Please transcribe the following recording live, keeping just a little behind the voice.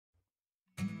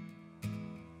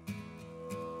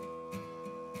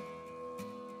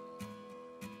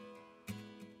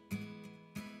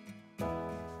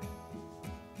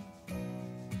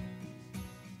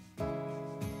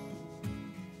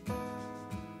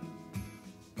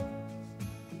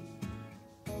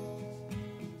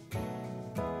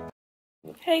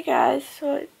Hey guys,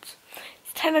 so it's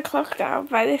 10 o'clock now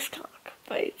by this clock,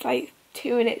 but it's like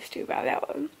 2 minutes to about that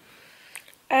one.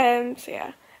 So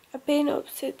yeah, I've been up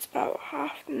since about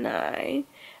 9:30.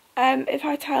 If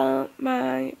I tell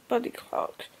my body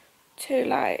clock to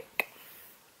like,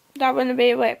 that wouldn't be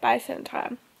awake by a certain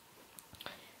time,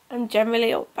 I'm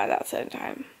generally up by that certain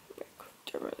time,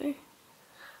 generally.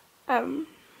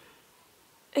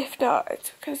 If not,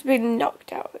 it's because I've been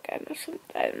knocked out again or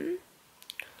something.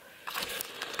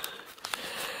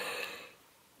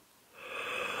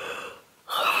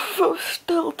 I'm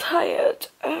still tired,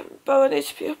 but I need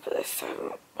to be up at this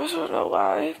time. I don't know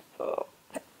why, but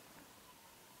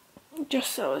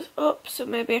just so I was up, so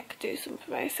maybe I could do some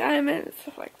for my assignment and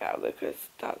stuff like that, because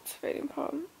that's really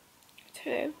important to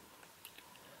do.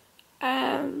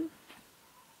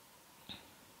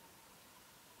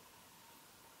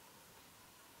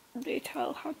 Do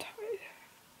tell how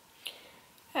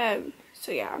tired.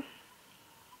 So yeah.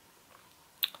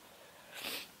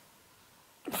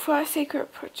 For a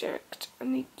secret project, I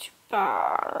need to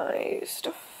buy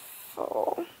stuff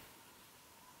for.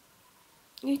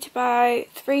 I need to buy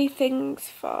 3 things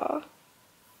for,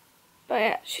 but I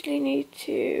actually need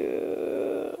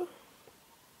to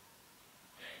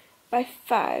buy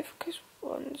 5 because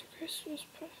one's a Christmas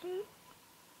present.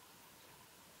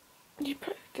 This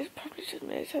probably doesn't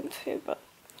make sense to you, but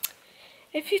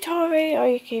if you told me or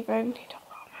you keep on, you know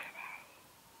what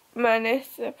I'm about. Mine is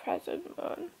the present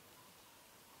one.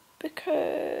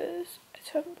 Because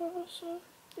it's September or so,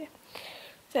 yeah.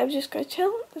 So I'm just gonna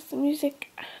chill with some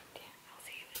music and yeah, I'll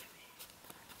see you in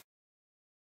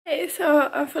a minute. Hey, so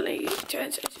I'm fully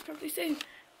changed, as you've probably seen.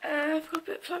 I've got a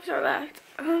bit of flaps out that.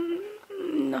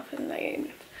 Nothing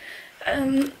late.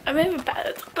 I'm in my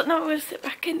bed, but now I'm gonna sit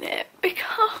back in it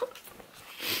because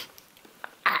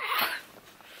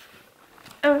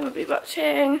I'm gonna be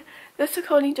watching the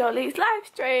Saucony Jolly's live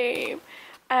stream.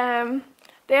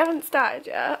 They haven't started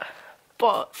yet,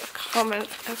 but the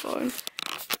comments are going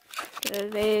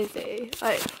crazy.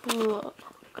 Like, look.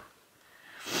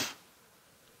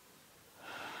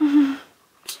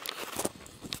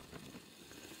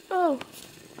 Oh.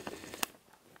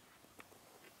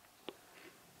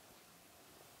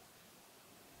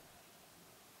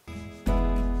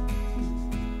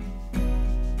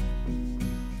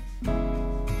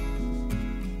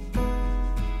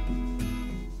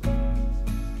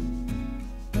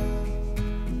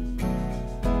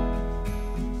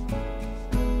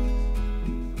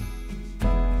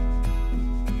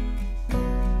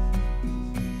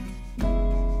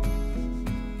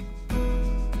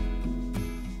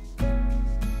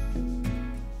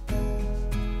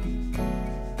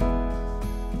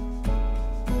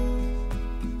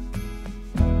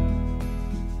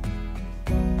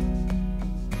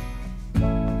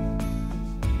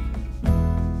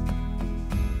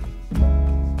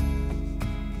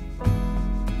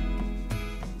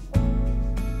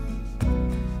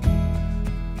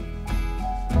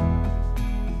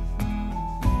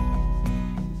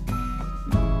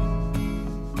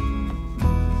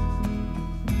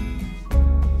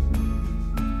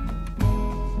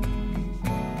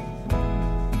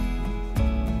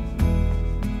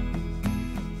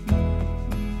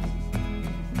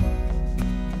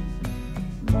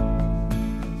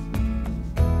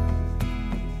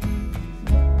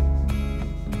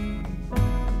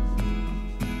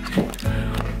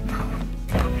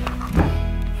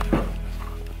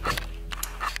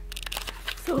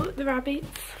 The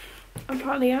rabbits, I'm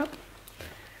partly out.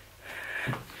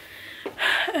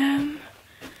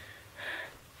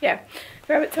 Yeah,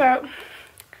 the rabbits are out.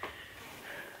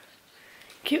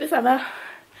 Cute as ever.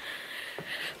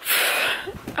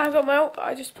 I got them out, but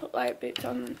I just put like bits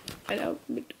on. I know,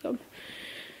 bits on.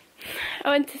 I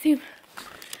went to see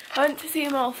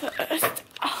them all first.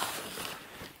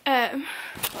 I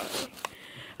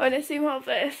went to see them all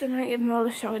first, and I gave them all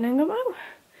a show and then got them out,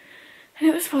 and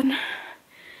it was fun.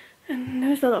 And there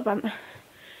was a little banter.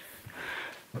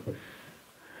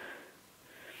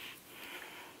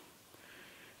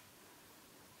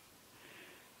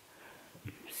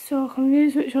 So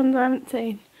confused which ones I haven't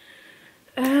seen.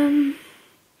 But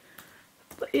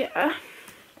yeah.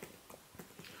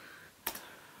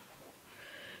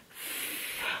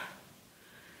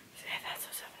 So yeah, that's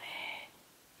what's happening.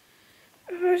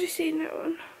 I've already seen that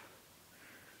one.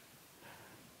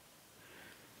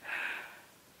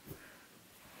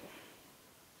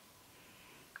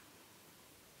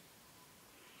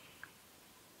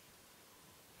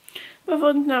 My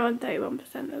phone's now on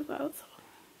 31% as well, so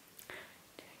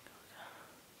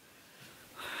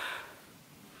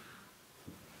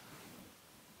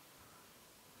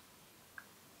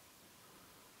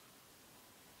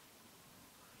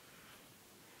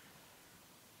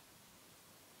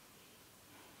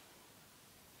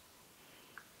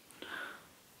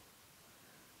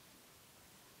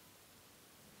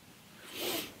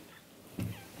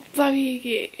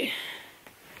vloggy.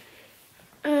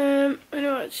 I'm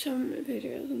gonna watch some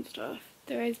videos and stuff.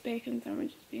 There is bacon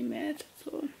sandwiches being made,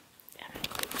 so yeah.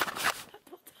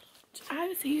 That's what's I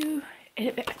will see you in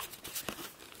a bit.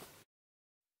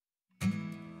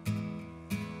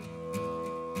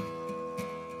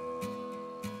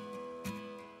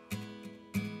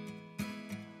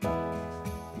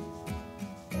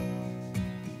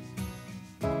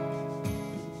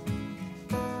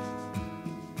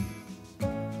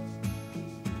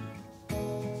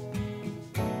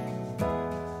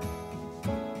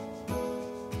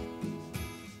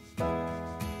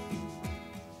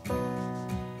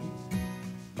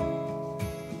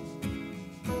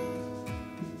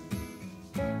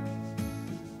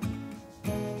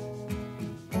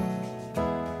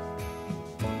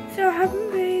 So I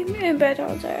haven't been in bed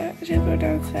all day. I did go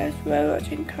downstairs, we were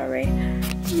watching curry.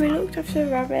 And we looked after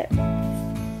the rabbits.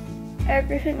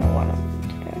 Every single one of them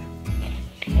today.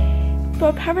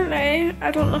 But apparently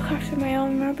I don't look after my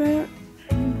own rabbit.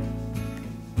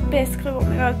 Basically what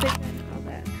my husband said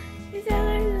about it. He said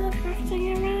I look after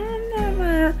your own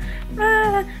rabbit.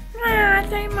 I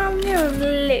think Mum knew. I'm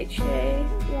literally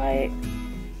like,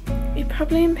 you're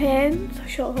probably in pain, so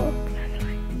shut up.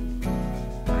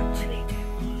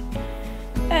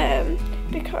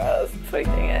 Because the funny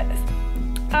thing is,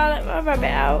 I let my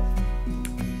rabbit out,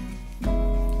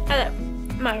 I let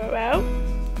my rabbit out,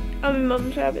 and my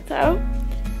mum's rabbits out,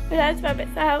 my dad's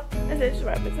rabbits out, and sister's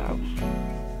rabbits out.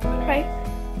 Okay?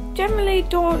 Generally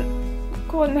don't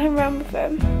go and hang around with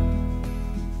them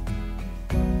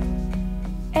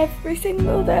every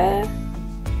single day,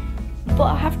 but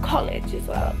I have college as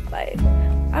well. Like,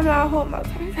 I'm not at home all the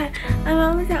time. I'm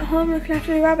always at home looking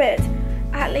after the rabbits.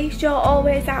 At least you're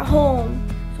always at home,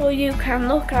 so you can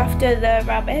look after the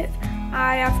rabbits.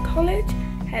 I have college,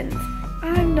 hence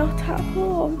I'm not at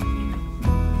home.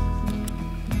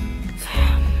 So,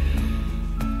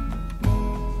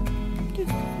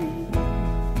 just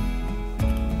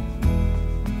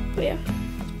but yeah,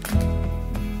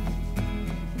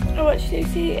 I watched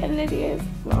Lucy and Lydia's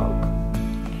vlog,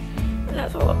 and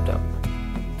that's all I've done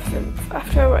since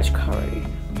after I watched Corey.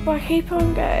 But I keep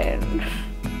on getting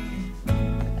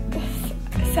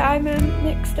Simon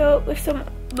mixed up with the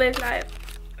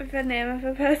name of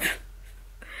a person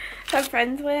I'm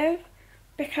friends with,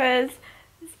 because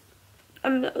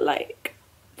I'm like,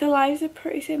 the lives are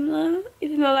pretty similar,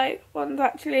 even though like one's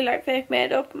actually like fake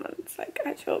made up and one's like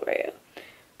actual real.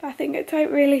 But I think it's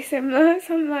like really similar,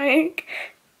 so I'm like,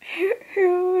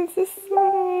 who is this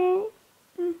one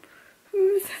about? Who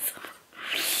is this one?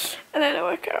 And then I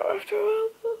work out after a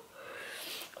while.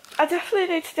 I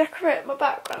definitely need to decorate my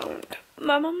background.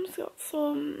 My mum's got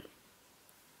some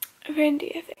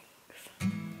reindeer things,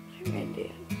 like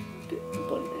reindeer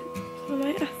bunting, so I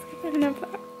might ask if I can have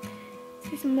that.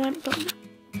 See some lamp bunting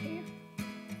here.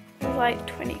 There's like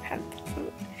 20 pence or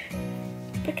something,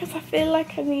 because I feel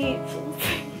like I need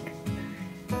something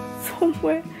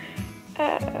somewhere.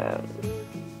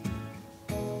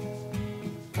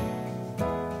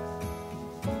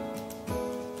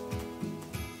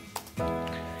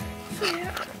 So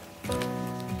yeah.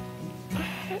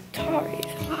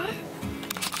 Tori's alive.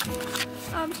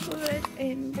 I'm covered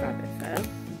in rabbit fur.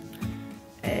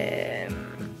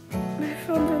 My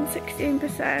phone's on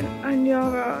 16% and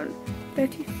you're on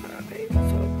 35,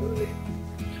 so good.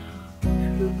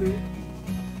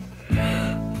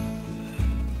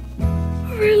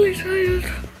 I'm really tired.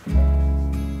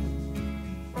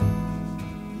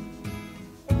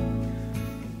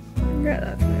 Get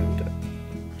that time done.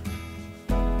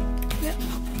 Yep.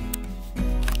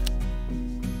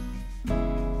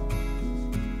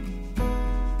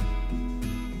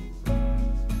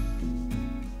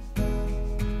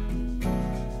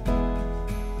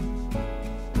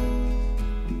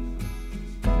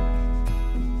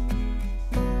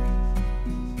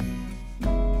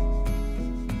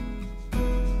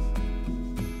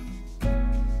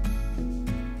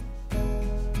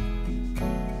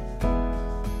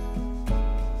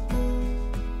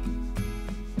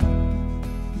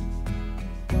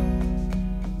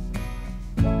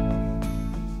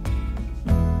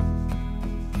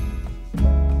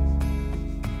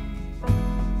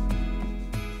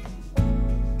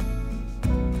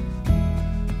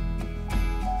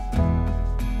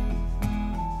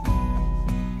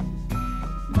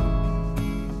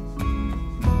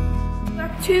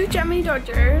 Two Jammy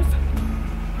Dogers,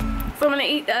 so I'm gonna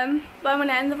eat them, but I'm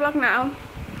gonna end the vlog now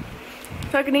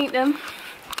so I can eat them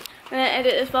and then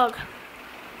edit this vlog.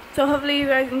 So hopefully you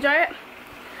guys enjoy it.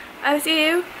 I'll see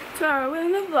you tomorrow with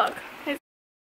another vlog.